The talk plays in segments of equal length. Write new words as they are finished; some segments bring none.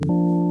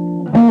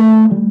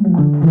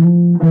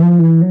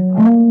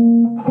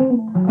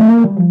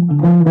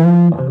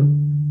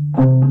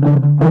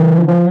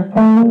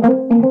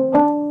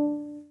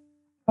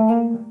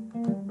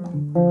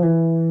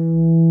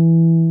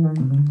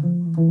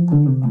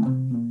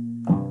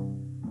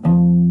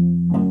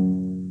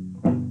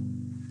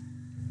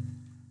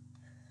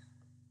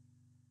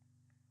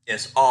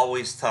It's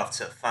always tough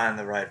to find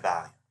the right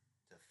value,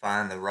 to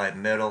find the right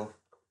middle,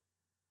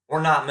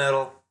 or not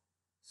middle,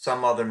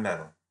 some other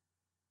middle.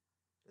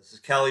 This is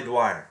Kelly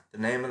Dwyer. The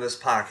name of this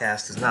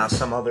podcast is not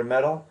Some Other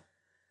Middle.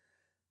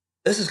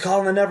 This is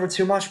called the Never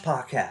Too Much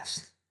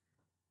podcast.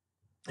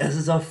 This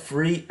is a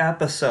free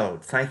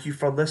episode. Thank you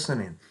for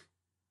listening.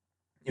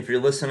 If you're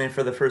listening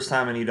for the first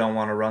time and you don't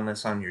want to run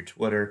this on your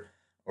Twitter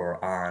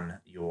or on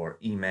your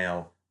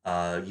email,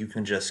 you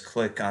can just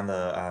click on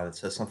it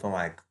says something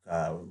like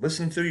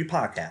listen through your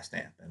podcast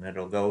app, and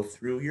it'll go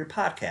through your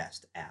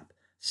podcast app.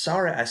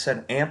 Sorry, I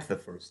said amp the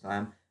first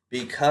time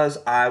because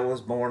I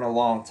was born a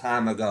long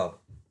time ago.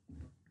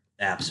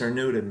 Apps are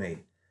new to me.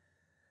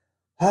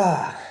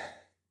 The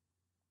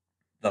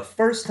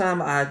first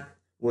time I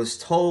was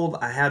told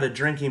I had a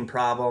drinking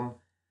problem,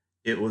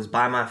 it was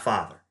by my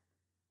father.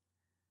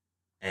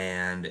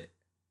 And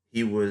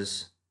he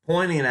was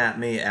pointing at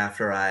me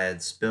after I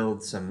had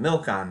spilled some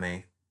milk on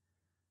me.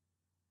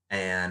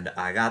 And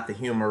I got the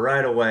humor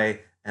right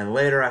away. And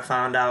later I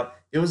found out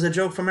it was a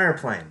joke from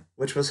Airplane,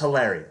 which was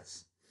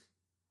hilarious.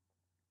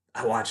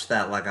 I watched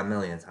that like a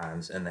million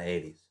times in the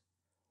 80s.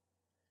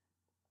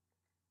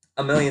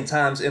 A million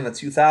times in the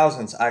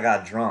 2000s, I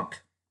got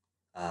drunk.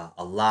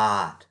 A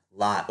lot.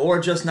 Or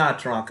just not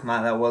drunk.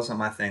 That wasn't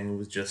my thing. It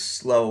was just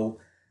slow,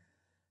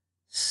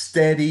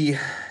 steady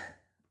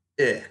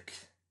ick.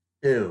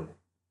 Ew.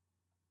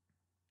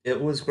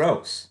 It was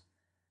gross.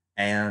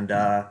 And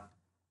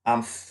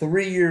I'm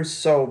 3 years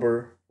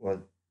sober,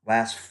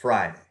 last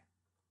Friday.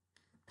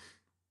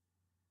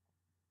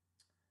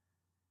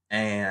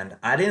 And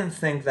I didn't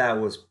think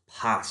that was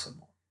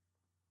possible.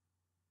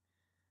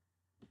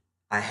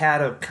 I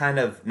had a kind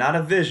of, not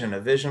a vision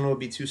would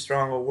be too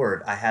strong a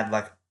word. I had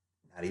like,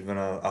 not even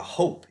a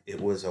hope.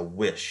 It was a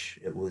wish.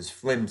 It was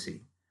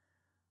flimsy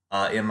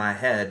in my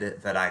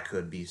head that I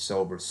could be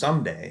sober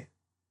someday.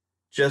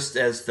 Just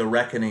as the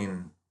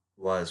reckoning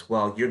was,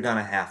 well, you're going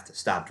to have to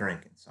stop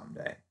drinking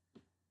someday.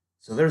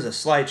 So there's a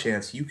slight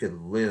chance you could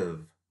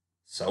live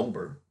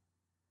sober.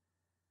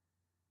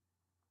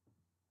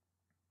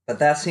 But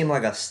that seemed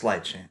like a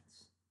slight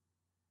chance.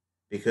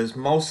 Because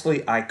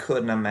mostly I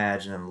couldn't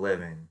imagine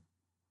living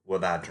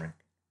without drinking.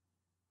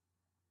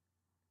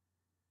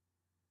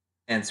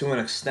 And to an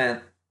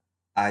extent,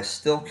 I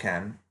still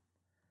can't,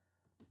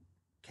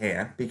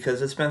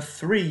 because it's been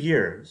 3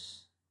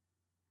 years.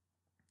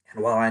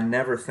 And while I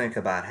never think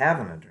about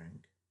having a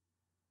drink,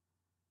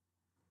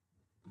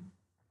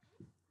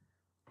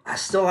 I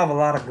still have a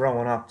lot of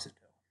growing up to do.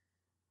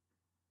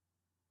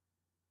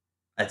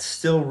 It's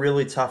still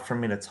really tough for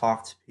me to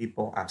talk to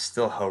people. I'm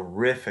still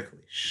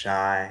horrifically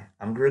shy.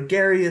 I'm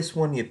gregarious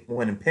when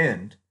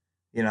pinned,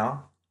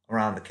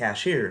 around the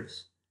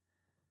cashiers.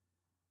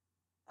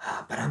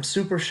 But I'm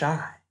super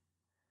shy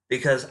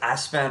because I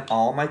spent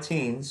all my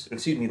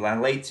my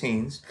late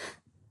teens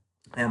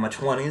and my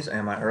 20s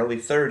and my early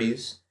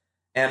 30s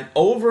and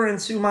over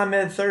into my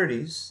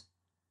mid-30s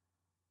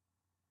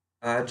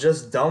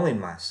just dulling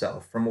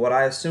myself from what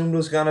I assumed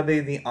was going to be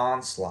the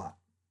onslaught.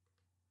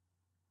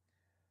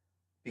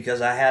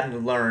 Because I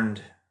hadn't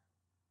learned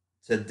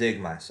to dig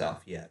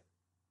myself yet.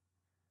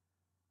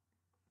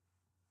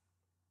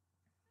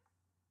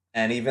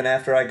 And even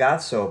after I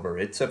got sober,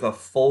 it took a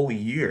full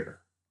year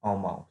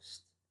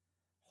almost.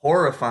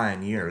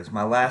 Horrifying year. It was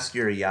my last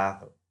year at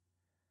Yahoo.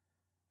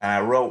 And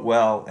I wrote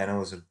well, and it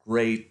was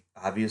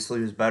obviously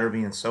it was better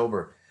being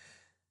sober.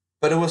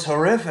 But it was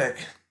horrific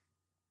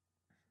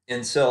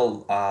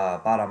until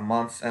about a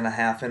month and a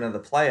half into the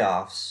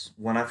playoffs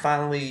when I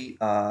finally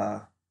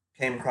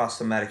came across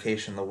the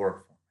medication that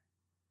worked for me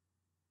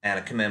and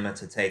a commitment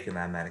to taking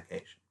that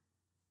medication.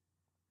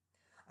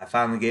 I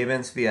finally gave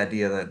in to the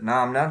idea that, no,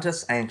 I'm not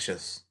just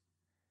anxious.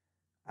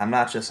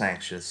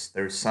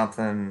 There's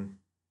something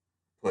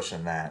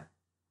pushing that.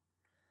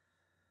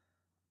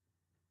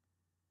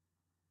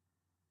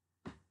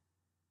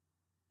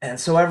 And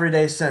so every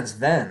day since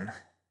then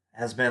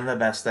has been the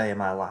best day of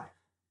my life.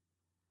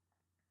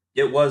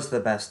 It was the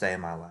best day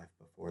of my life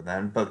before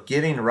then, but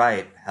getting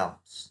right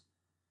helps.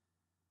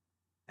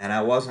 And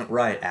I wasn't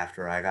right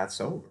after I got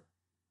sober.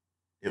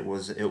 It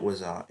was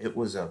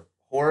a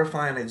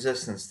horrifying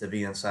existence to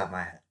be inside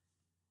my head.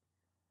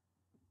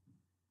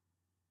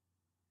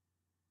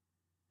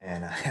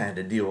 And I had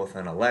to deal with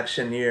an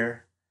election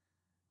year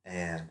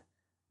and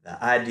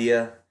the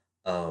idea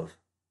of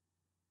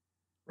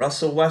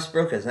Russell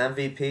Westbrook as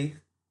MVP.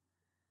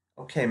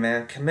 Okay,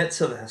 man, commit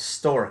to the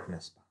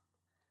historicness.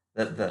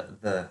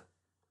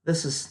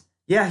 This is,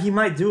 yeah, he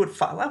might do it.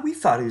 We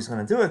thought he was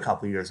going to do it a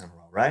couple years in a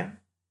row, right?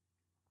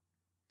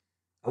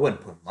 I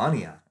wouldn't put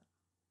money on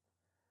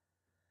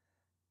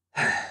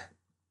it.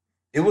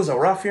 It was a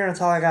rough year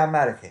until I got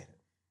medicated.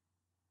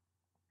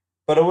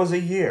 But it was a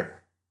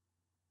year.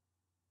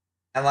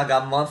 And like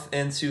a month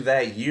into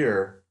that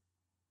year,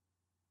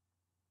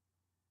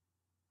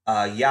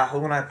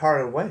 Yahoo and I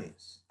parted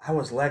ways. I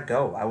was let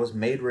go. I was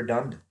made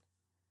redundant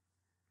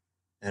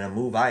in a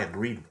move I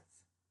agreed with.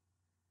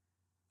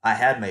 I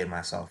had made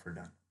myself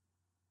redundant.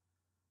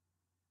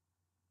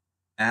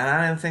 And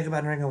I didn't think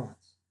about drinking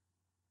once.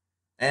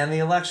 And the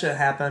election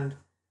happened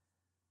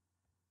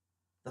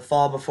the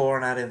fall before,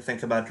 and I didn't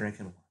think about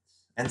drinking once.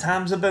 And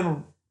times have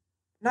been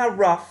not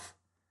rough,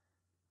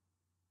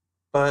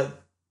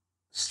 but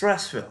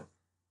stress filled.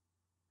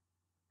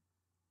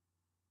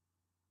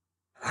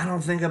 I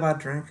don't think about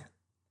drinking.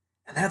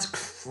 And that's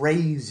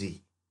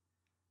crazy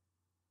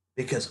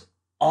because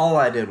all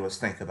I did was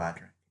think about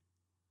drinking.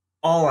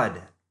 All I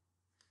did.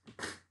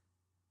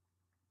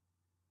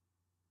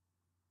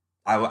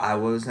 I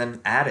was an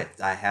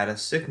addict. I had a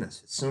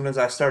sickness. As soon as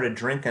I started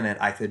drinking it,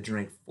 I could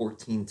drink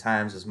 14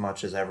 times as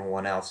much as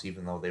everyone else,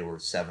 even though they were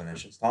 7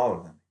 inches taller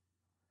than me.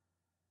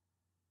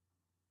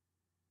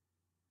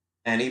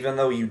 And even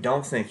though you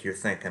don't think you're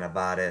thinking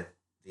about it,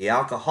 the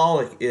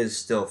alcoholic is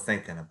still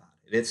thinking about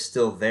it. It's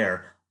still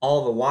there.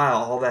 All the while,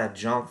 all that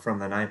junk from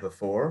the night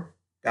before,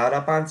 got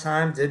up on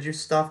time, did your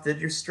stuff, did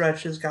your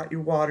stretches, got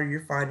your water,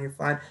 you're fine, you're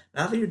fine.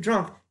 Now that you're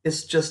drunk,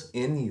 it's just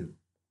in you.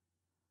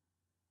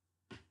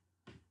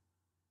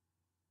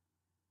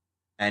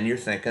 And you're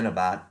thinking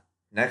about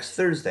next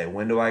Thursday,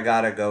 when do I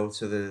gotta go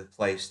to the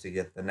place to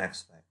get the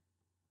next thing?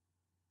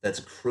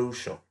 That's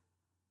crucial.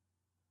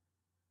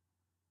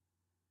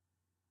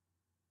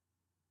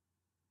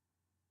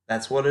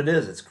 That's what it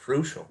is. It's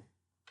crucial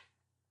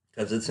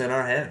because it's in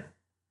our head.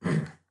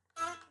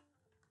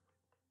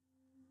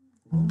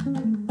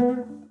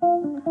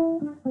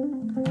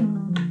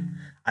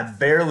 I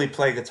barely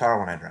play guitar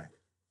when I drank.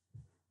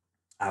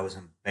 I was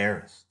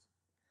embarrassed.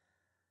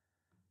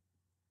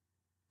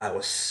 I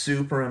was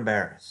super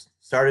embarrassed.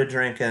 Started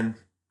drinking.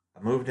 I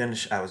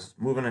was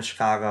moving to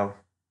Chicago.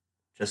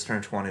 Just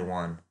turned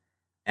 21.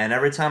 And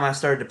every time I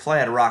started to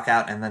play, I'd rock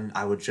out, and then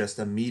I would just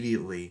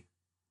immediately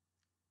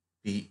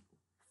be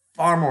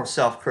far more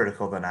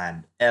self-critical than I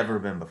had ever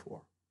been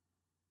before.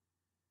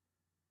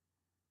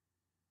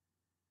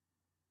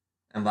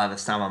 And by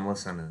this time, I'm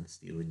listening to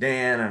Steely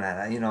Dan,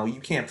 and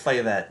you can't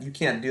play that. You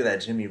can't do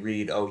that Jimmy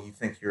Reed. Oh, you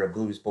think you're a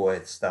blues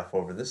boy stuff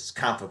over. This is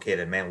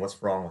complicated, man. What's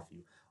wrong with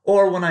you?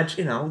 Or when I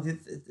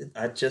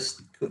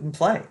just couldn't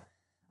play.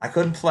 I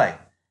couldn't play,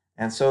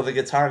 and so the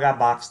guitar got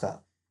boxed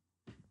up,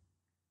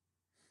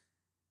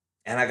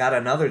 and I got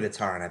another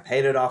guitar, and I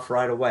paid it off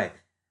right away.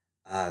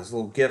 It was a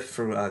little gift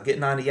for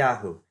getting onto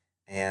Yahoo,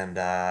 and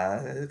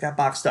it got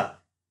boxed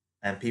up,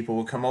 and people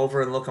would come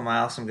over and look at my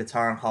awesome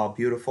guitar and call it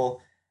beautiful,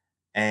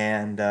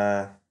 and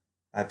I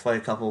play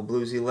a couple of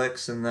bluesy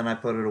licks, and then I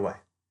put it away.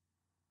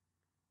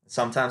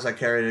 Sometimes I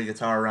carried a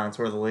guitar around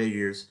toward the later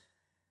years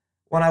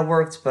when I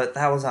worked, but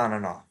that was on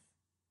and off.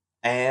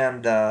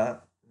 And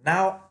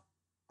now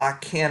I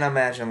can't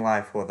imagine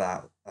life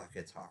without a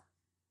guitar.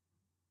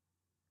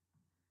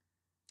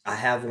 I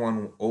have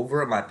one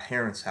over at my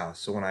parents' house,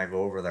 so when I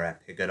go over there, I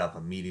pick it up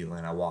immediately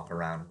and I walk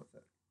around with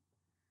it.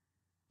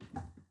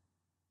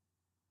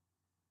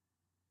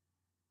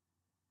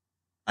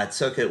 I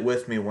took it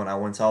with me when I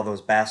went to all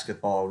those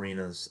basketball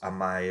arenas on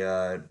my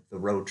the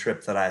road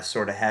trip that I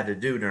sort of had to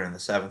do during the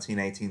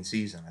 17-18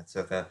 season. I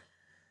took a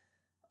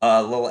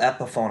little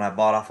Epiphone I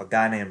bought off a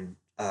guy named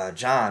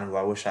John, who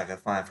I wish I could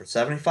find for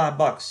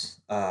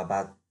 $75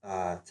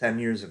 about 10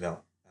 years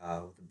ago.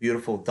 With a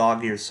beautiful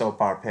dog ear soap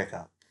bar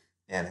pickup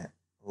in it,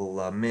 a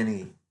little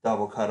mini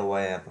double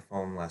cutaway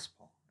Epiphone Les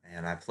Paul,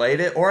 and I played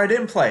it or I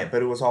didn't play it,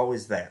 but it was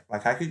always there.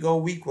 Like I could go a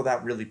week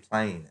without really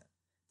playing it,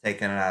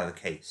 taking it out of the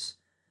case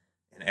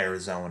in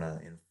Arizona,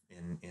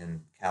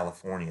 in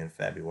California in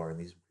February, in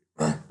these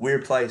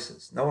weird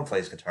places. No one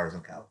plays guitars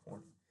in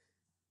California,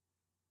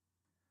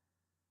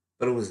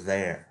 but it was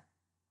there.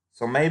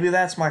 So maybe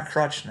that's my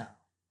crutch now.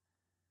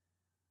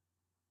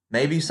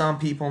 Maybe some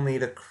people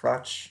need a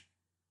crutch.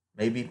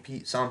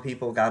 Maybe some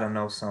people got to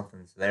know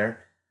something's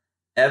there.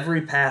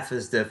 Every path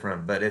is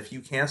different, but if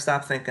you can't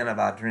stop thinking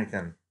about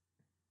drinking,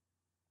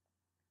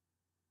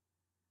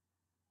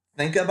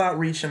 think about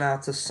reaching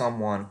out to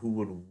someone who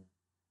would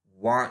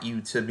want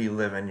you to be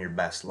living your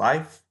best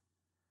life.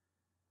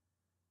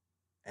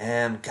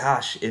 And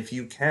gosh, if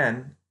you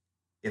can,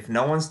 if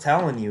no one's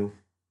telling you,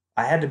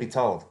 I had to be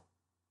told.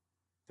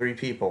 3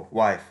 people,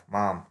 wife,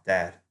 mom,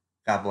 dad,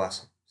 God bless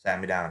them, sat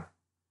me down.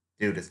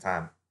 Dude, it's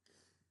time.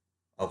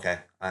 Okay,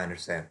 I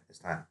understand. It's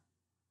time.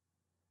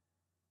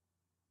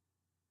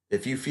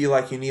 If you feel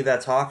like you need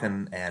that talk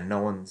and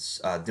no one's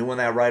doing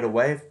that right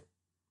away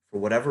for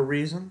whatever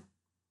reason,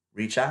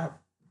 reach out.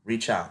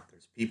 Reach out.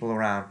 There's people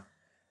around.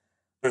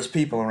 There's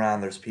people around.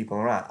 There's people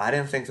around. I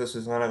didn't think this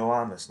was going to go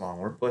on this long.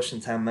 We're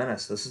pushing 10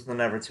 minutes. This is the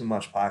Never Too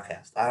Much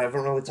podcast. I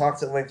haven't really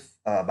talked at length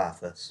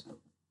about this.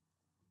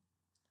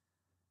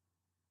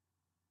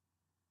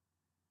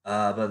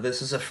 But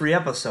this is a free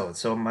episode,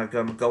 so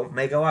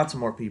may go out to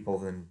more people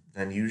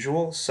than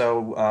usual.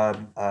 So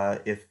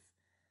if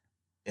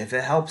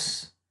it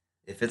helps,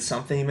 if it's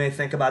something you may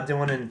think about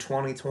doing in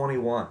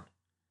 2021,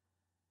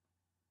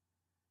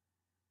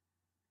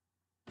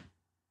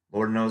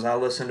 Lord knows I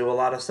listened to a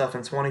lot of stuff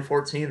in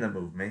 2014 that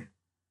moved me.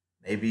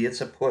 Maybe it's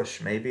a push,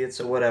 maybe it's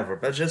a whatever.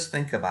 But just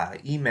think about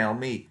it. Email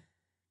me,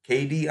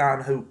 KD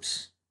on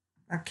Hoops.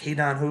 Not KD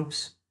on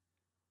Hoops.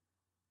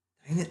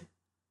 Dang it.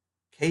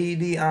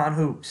 KD on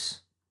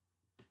Hoops.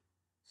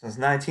 Since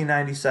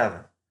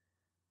 1997.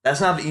 That's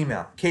not the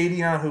email.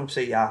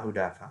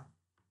 KDonHoops@yahoo.com.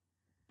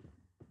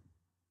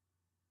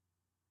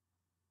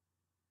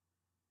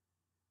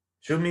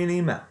 Shoot me an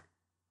email.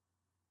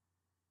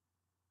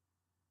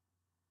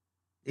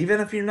 Even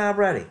if you're not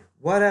ready.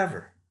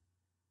 Whatever.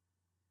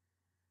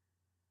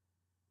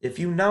 If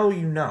you know,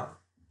 you know.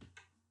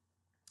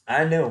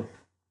 I knew.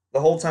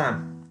 The whole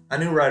time. I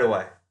knew right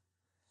away.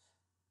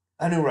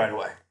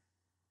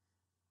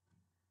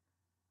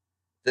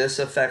 This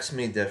affects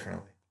me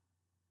differently.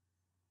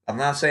 I'm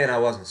not saying I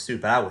wasn't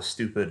stupid. I was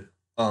stupid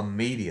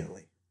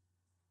immediately.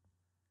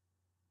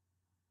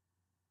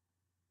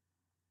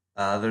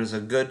 There's a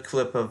good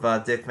clip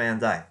of Dick Van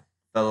Dyke,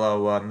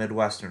 fellow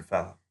Midwestern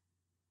fellow,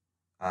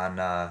 on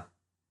the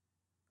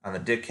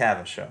Dick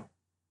Cavett show.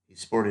 He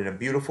sported a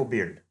beautiful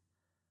beard.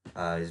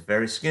 He's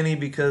very skinny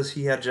because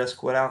he had just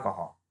quit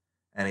alcohol,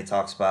 and he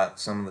talks about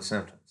some of the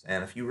symptoms.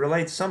 And if you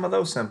relate some of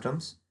those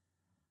symptoms,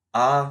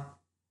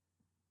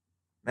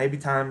 maybe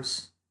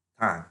time's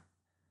time.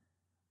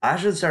 I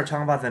should start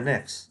talking about the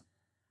Knicks.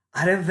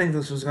 I didn't think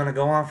this was going to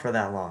go on for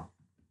that long.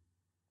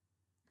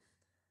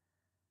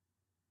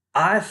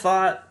 I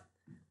thought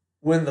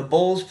when the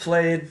Bulls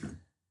played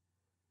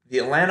the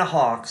Atlanta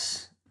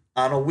Hawks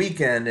on a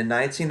weekend in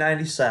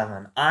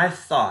 1997, I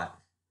thought,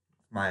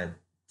 my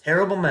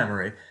terrible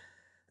memory,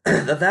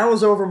 that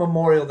was over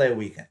Memorial Day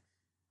weekend.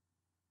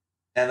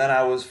 And then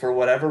I was, for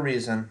whatever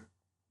reason,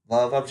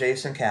 love of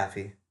Jason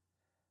Caffey,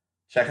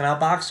 checking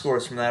out box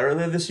scores from that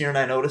earlier this year, and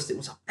I noticed it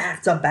was a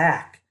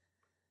back-to-back.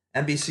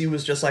 NBC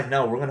was just like,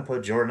 no, we're going to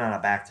put Jordan on a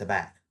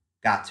back-to-back.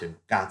 Got to.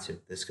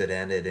 This could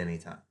end at any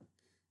time.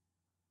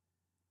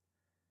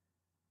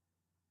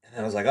 And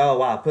I was like, oh,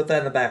 wow, put that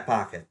in the back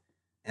pocket.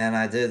 And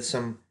I did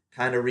some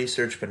kind of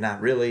research, but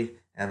not really.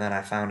 And then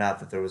I found out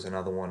that there was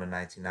another one in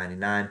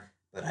 1999,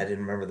 but I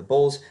didn't remember the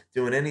Bulls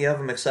doing any of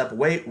them except,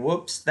 wait,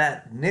 whoops,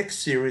 that Knicks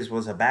series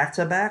was a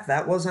back-to-back?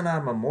 That wasn't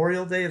on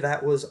Memorial Day.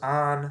 That was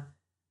on,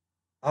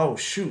 oh,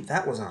 shoot,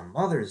 that was on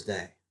Mother's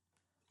Day.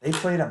 They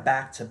played a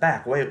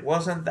back-to-back. Wait,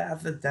 wasn't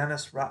that the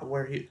Dennis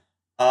where he...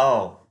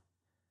 Oh.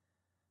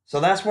 So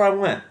that's where I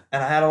went,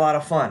 and I had a lot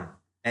of fun.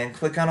 And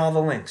click on all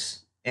the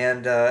links,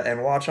 and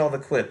watch all the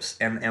clips,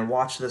 and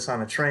watch this on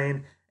a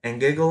train, and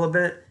giggle a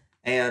bit.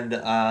 And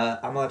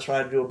I'm going to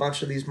try to do a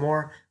bunch of these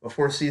more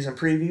before season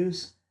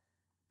previews.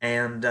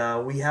 And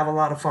we have a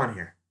lot of fun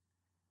here.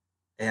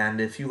 And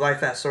if you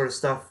like that sort of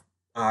stuff,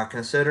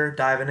 consider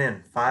diving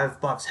in.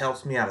 $5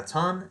 helps me out a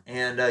ton,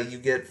 and you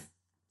get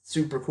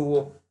super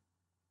cool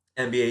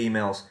NBA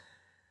emails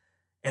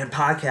and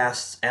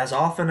podcasts as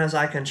often as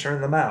I can churn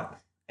them out.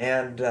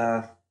 And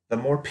the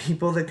more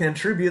people that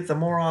contribute, the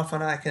more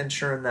often I can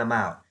churn them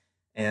out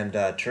and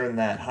turn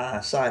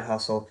that side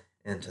hustle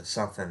into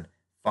something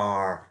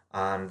far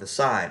on the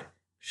side.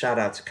 Shout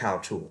out to Cow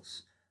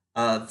Tools.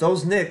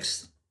 Those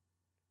Knicks,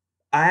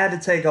 I had to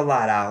take a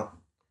lot out.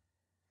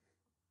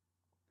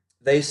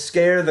 They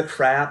scare the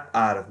crap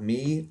out of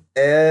me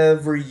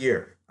every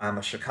year. I'm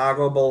a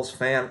Chicago Bulls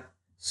fan,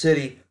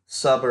 city,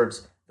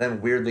 suburbs, then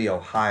weirdly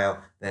Ohio,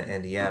 then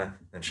Indiana,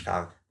 then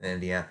Chicago, then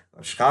Indiana. I'm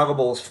a Chicago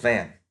Bulls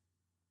fan.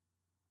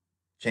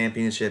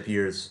 Championship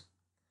years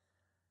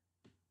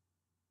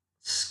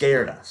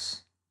scared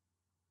us.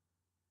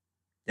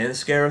 Didn't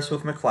scare us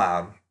with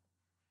McLeod.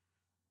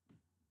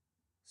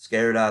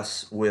 Scared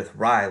us with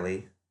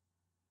Riley.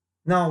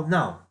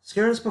 No.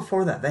 Scared us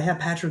before that. They had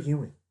Patrick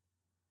Ewing.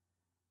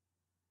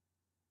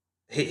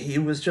 He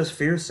was just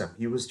fearsome.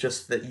 He was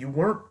just that you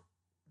weren't...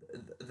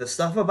 The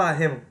stuff about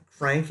him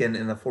cranking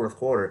in the fourth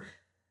quarter,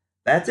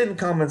 that didn't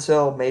come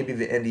until maybe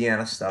the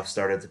Indiana stuff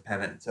started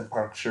to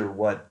puncture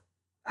what,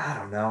 I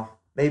don't know.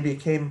 Maybe it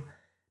came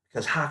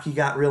because hockey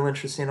got real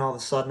interesting all of a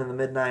sudden in the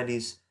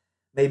mid-90s.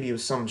 Maybe it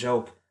was some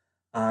joke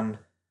on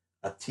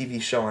a TV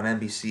show on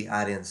NBC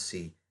I didn't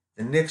see.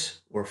 The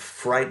Knicks were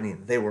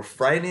frightening. They were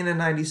frightening in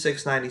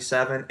 96,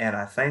 97, and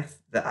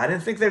I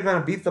didn't think they were going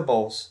to beat the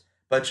Bulls.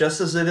 But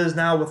just as it is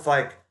now with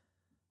like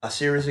a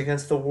series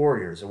against the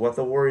Warriors or what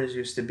the Warriors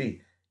used to be,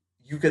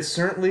 you could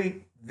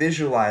certainly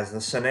visualize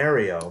the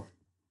scenario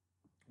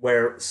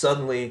where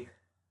suddenly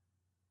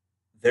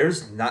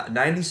there's not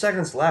 90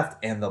 seconds left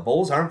and the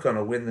Bulls aren't going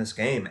to win this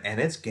game, and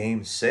it's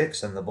game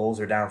 6 and the Bulls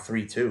are down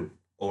 3-2,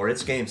 or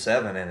it's game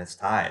 7 and it's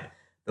tied.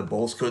 The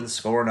Bulls couldn't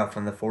score enough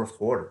in the fourth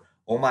quarter.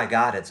 Oh my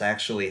God, it's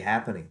actually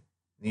happening.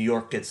 New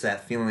York gets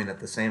that feeling at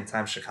the same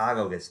time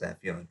Chicago gets that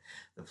feeling.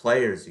 The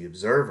players, the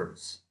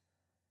observers.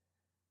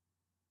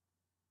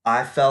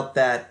 I felt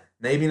that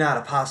maybe not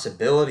a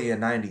possibility in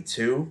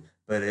 92,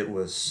 but it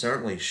was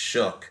certainly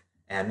shook.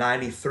 And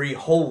 93,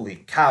 holy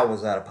cow,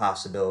 was that a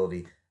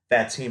possibility.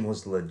 That team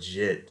was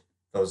legit,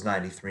 those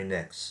 93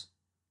 Knicks.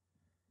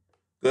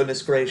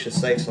 Goodness gracious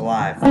sakes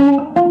alive.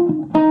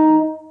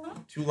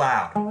 Too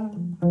loud.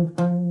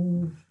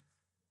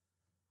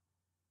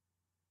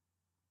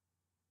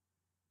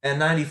 And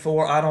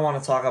 94, I don't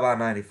want to talk about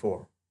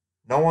 94.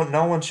 No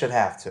one should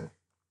have to.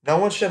 No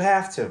one should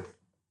have to.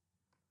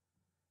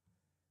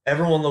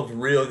 Everyone looked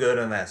real good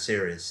in that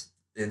series.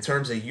 In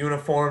terms of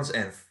uniforms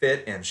and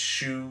fit and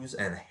shoes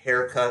and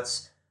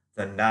haircuts,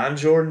 the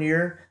non-Jordan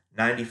year,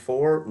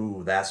 94,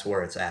 ooh, that's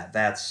where it's at.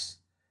 That's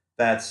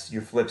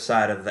your flip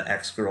side of the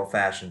X-Girl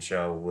fashion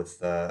show with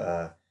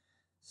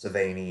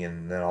Savani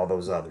and then all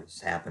those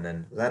others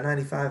happening. Was that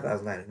 95?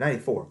 That was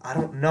 94. I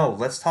don't know.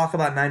 Let's talk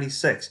about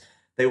 96.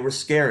 They were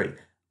scary.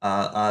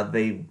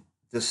 They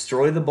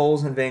destroyed the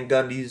Bulls in Van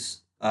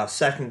Gundy's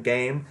second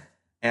game.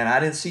 And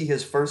I didn't see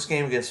his first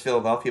game against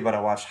Philadelphia, but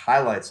I watched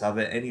highlights of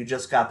it, and you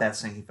just got that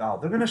sinking foul.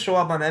 They're going to show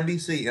up on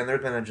NBC, and they're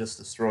going to just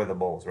destroy the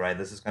Bulls, right?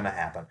 This is going to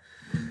happen.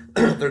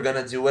 They're going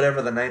to do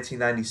whatever the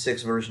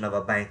 1996 version of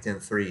a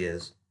banked-in three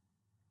is.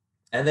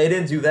 And they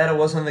didn't do that. It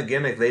wasn't a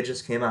gimmick. They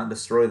just came out and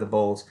destroyed the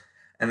Bulls.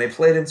 And they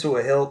played into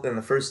a hilt in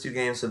the first two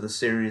games of the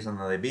series, and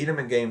then they beat him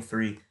in Game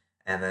 3.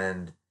 And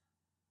then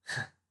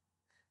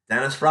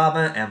Dennis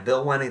Rodman and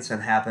Bill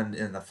Wennington happened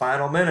in the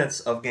final minutes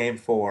of Game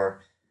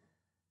 4.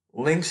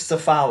 Links to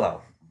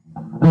follow.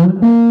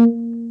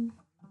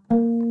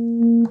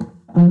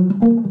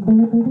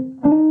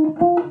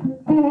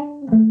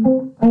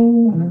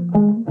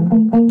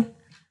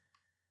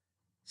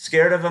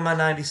 Scared of him at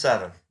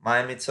 97.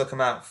 Miami took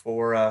him out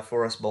for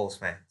us Bulls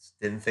fans.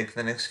 Didn't think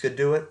the Knicks could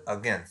do it.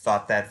 Again,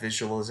 thought that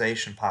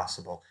visualization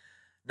possible.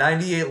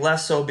 98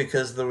 less so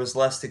because there was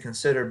less to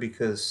consider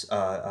because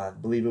I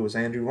believe it was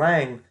Andrew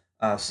Lang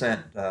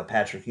sent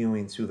Patrick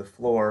Ewing to the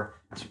floor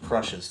to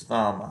crush his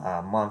thumb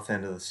a month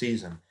into the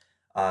season.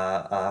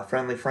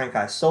 Friendly Frank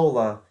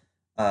Isola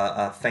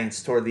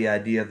faints toward the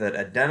idea that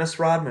a Dennis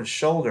Rodman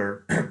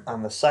shoulder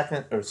on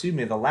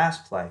the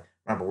last play.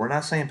 Remember, we're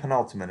not saying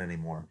penultimate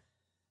anymore.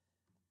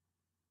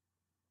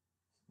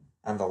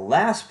 On the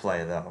last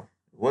play, though,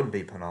 it wouldn't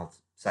be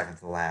second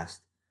to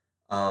last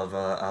of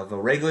a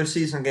regular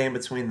season game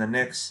between the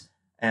Knicks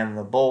and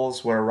the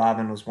Bulls, where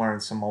Rodman was wearing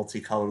some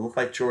multicolored, looked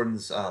like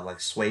Jordan's like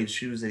suede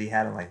shoes that he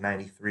had in like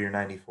 93 or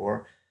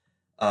 94.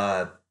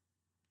 I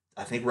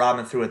think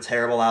Rodman threw a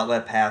terrible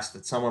outlet pass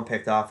that someone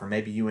picked off, or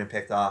maybe Ewing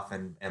picked off,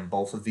 and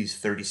both of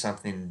these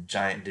 30-something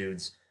giant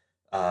dudes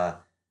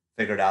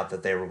figured out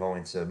that they were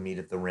going to meet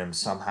at the rim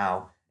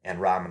somehow. And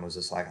Rodman was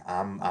just like,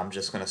 I'm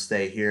just gonna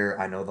stay here.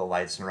 I know the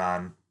lights are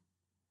on.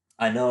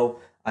 I know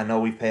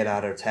we paid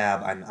out our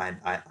tab.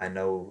 I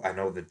know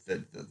that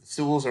the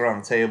stools are on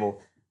the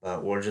table,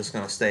 but we're just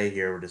gonna stay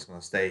here. We're just gonna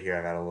stay here.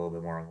 I got a little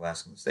bit more on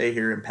glass. I'm gonna stay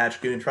here. And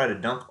Patrick Ewing tried to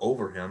dunk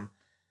over him,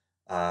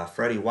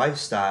 Freddie White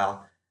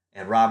style,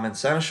 and Rodman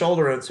sent a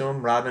shoulder into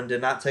him. Rodman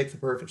did not take the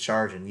perfect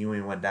charge, and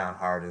Ewing went down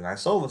hard. And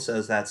Isola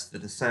says that's the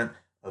descent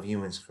of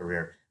Ewing's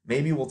career.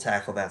 Maybe we'll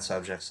tackle that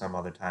subject some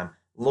other time.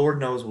 Lord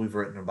knows we've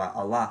written about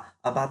a lot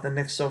about the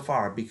Knicks so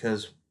far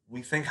because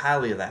we think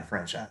highly of that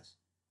franchise.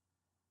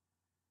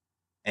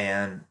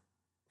 And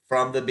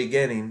from the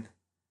beginning,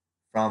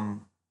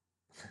 from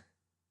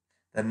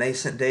the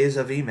nascent days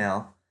of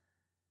email,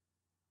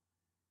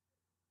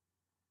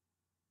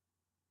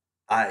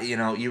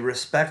 you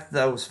respect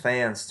those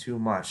fans too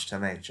much to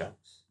make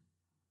jokes.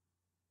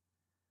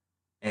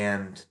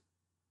 And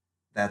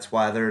that's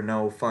why there are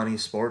no funny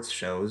sports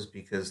shows,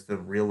 because the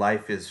real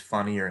life is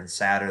funnier and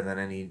sadder than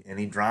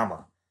any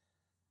drama.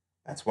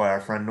 That's why our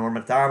friend Norm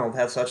Macdonald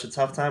had such a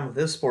tough time with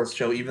his sports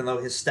show, even though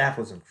his staff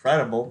was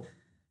incredible.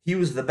 He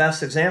was the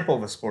best example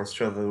of a sports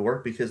show that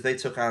worked because they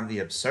took on the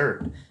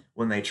absurd.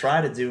 When they try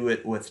to do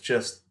it with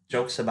just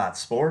jokes about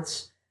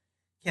sports,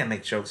 you can't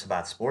make jokes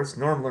about sports.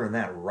 Norm learned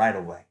that right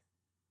away.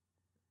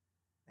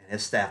 And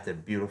his staff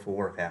did beautiful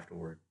work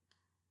afterward.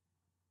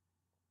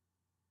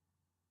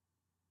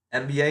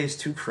 NBA is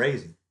too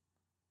crazy.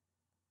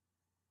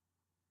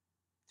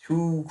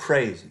 Too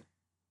crazy.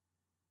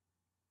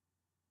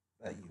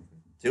 But you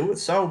can do it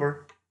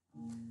sober.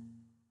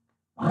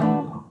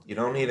 You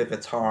don't need a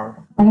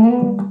guitar.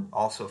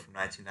 Also from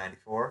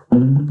 1994.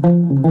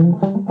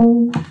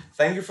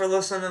 Thank you for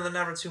listening to the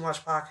Never Too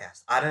Much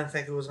podcast. I didn't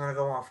think it was going to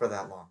go on for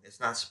that long. It's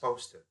not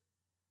supposed to.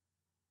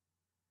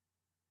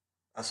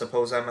 I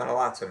suppose that meant a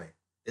lot to me.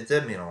 It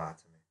did mean a lot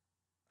to me.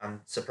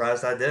 I'm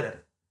surprised I did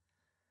it.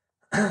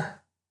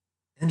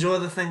 Enjoy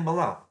the thing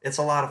below. It's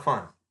a lot of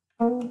fun.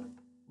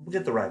 We'll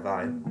get the right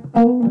volume.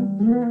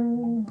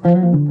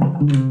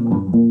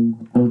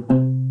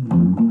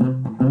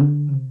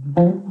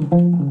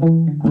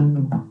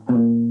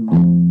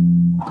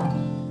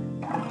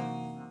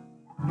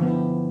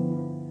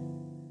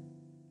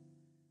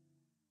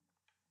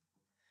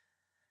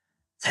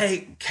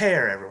 Take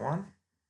care, everyone.